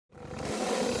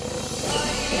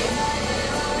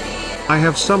I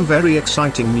have some very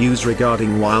exciting news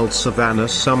regarding Wild Savannah.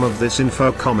 Some of this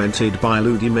info commented by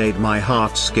Ludi made my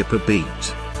heart skip a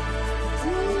beat.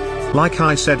 Like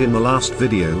I said in the last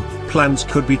video, plans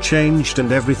could be changed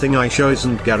and everything I show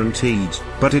isn't guaranteed,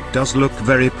 but it does look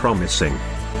very promising.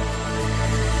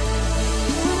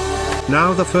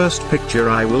 Now the first picture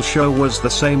I will show was the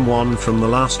same one from the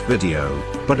last video,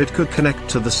 but it could connect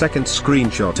to the second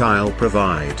screenshot I'll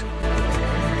provide.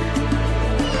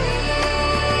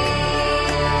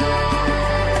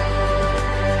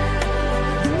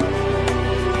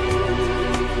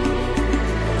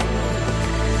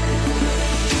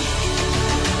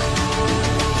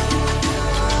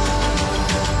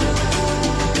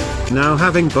 Now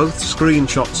having both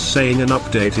screenshots saying an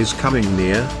update is coming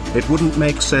near, it wouldn't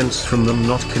make sense from them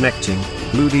not connecting.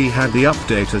 Ludi had the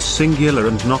update as singular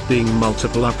and not being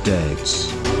multiple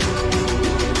updates.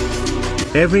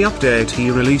 Every update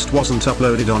he released wasn't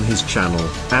uploaded on his channel,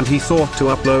 and he thought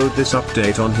to upload this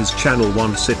update on his channel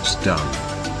once it's done.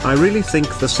 I really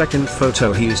think the second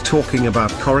photo he is talking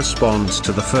about corresponds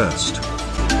to the first.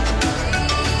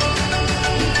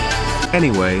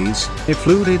 Anyways, if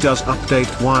Ludi does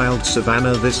update Wild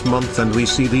Savannah this month and we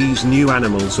see these new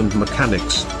animals and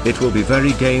mechanics, it will be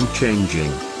very game changing.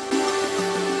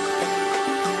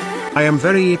 I am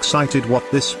very excited what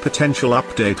this potential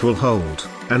update will hold,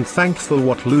 and thankful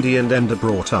what Ludi and Ender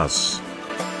brought us.